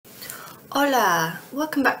Hola!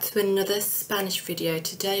 Welcome back to another Spanish video.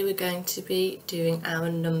 Today we're going to be doing our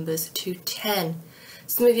numbers to 10.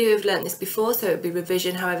 Some of you have learnt this before, so it'll be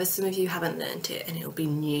revision. However, some of you haven't learnt it and it'll be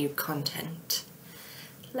new content.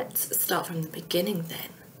 Let's start from the beginning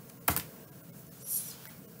then.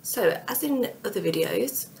 So, as in other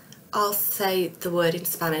videos, I'll say the word in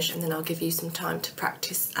Spanish and then I'll give you some time to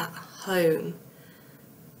practice at home.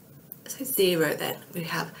 So 0 then, we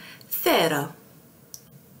have cero.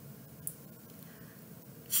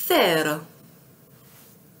 Cero.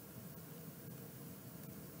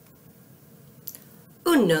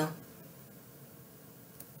 Uno.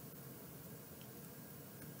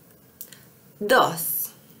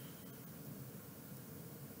 Dos.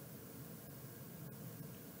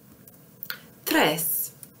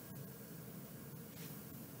 Tres.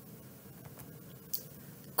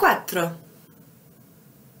 Cuatro.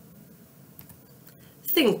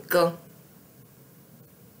 Cinco.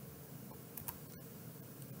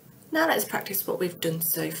 Now let's practice what we've done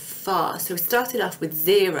so far. So we started off with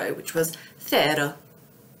 0, which was cero.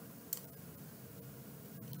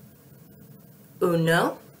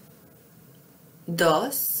 Uno,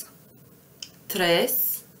 dos,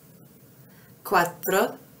 tres,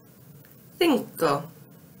 cuatro, cinco.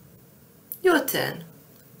 Your turn.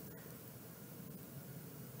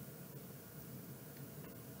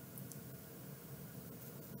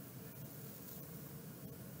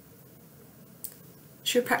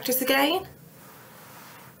 Should we practice again?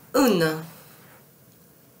 Uno,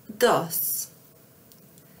 dos,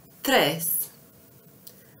 tres,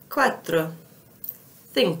 cuatro,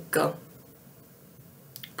 cinco.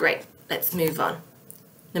 Great, let's move on.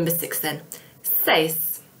 Number 6 then.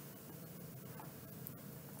 Seis,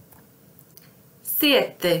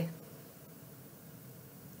 siete,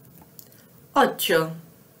 ocho,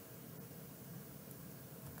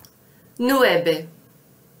 nueve,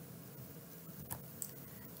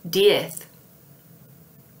 10.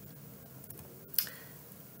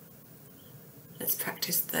 Let's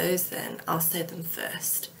practice those then. I'll say them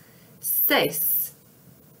first. Seis,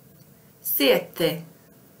 siete,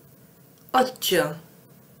 ocho,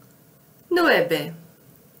 nueve,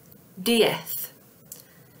 10.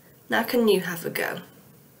 Now can you have a go?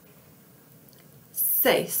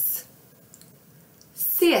 Seis,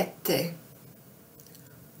 siete,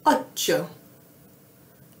 ocho,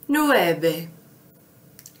 nueve,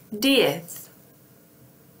 10.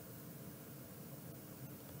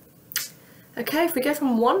 Okay, if we go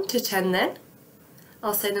from 1 to 10 then,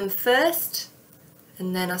 I'll say them first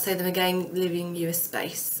and then I'll say them again, leaving you a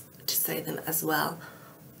space to say them as well.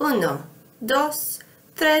 Uno, dos,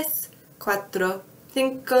 tres, cuatro,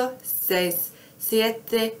 cinco, seis,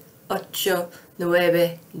 siete, ocho,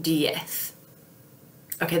 nueve, 10.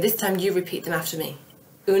 Okay, this time you repeat them after me.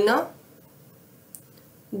 Uno,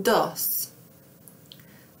 dos,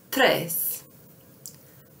 tres,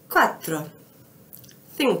 cuatro,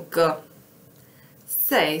 cinco,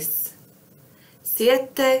 seis,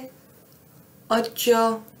 siete,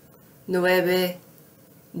 ocho, nueve,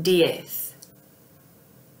 10.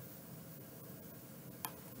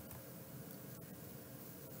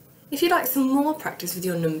 If you'd like some more practice with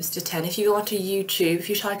your numbers to 10, if you go onto YouTube, if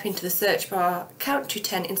you type into the search bar Count to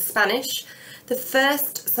 10 in Spanish, the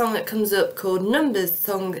first song that comes up called Numbers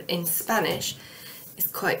Song in Spanish is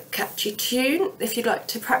quite a catchy tune if you'd like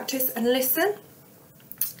to practice and listen.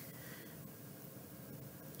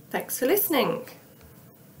 Thanks for listening.